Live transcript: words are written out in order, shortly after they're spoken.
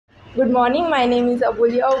Good morning. My name is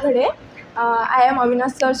Abulia Oghade. I am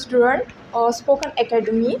Avinash sir student of Spoken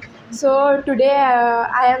Academy. So today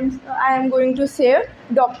I am going to say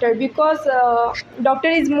doctor because doctor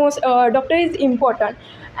is important,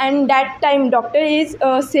 and that time doctor is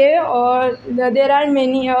say there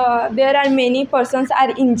are many persons are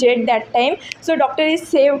injured that time. So doctor is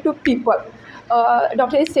save to people.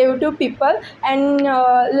 Doctor is save to people, and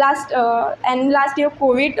last year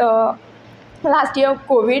COVID. Last year of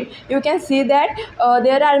COVID, you can see that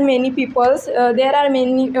there are many peoples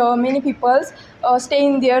stay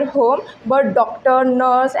in their home, but doctor,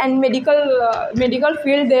 nurse, and medical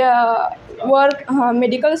field, they work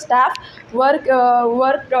medical staff work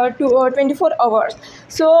 24 hours.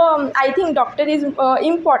 So I think doctor is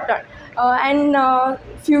important, and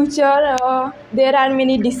future there are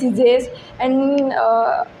many diseases, and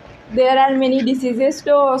there are many diseases,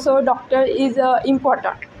 so doctor is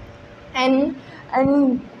important. And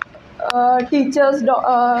and uh, teachers,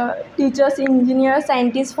 engineers,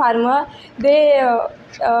 scientists, farmer, they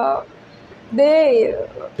uh, they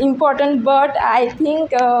important, but I think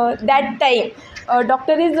that time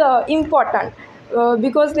doctor is important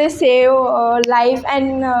because they save life,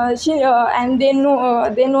 and they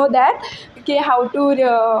know that कि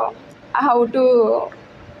how to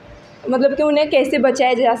मतलब कि उन्हें कैसे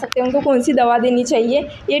बचाया जा सकता है, उनको कौन सी दवा देनी चाहिए,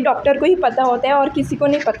 ये डॉक्टर को ही पता होता है और किसी को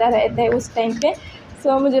नहीं पता रहता है उस टाइम पे.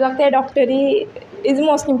 सो मुझे लगता है doctor he is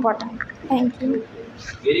most important. Thank you.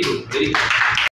 Very good, very good.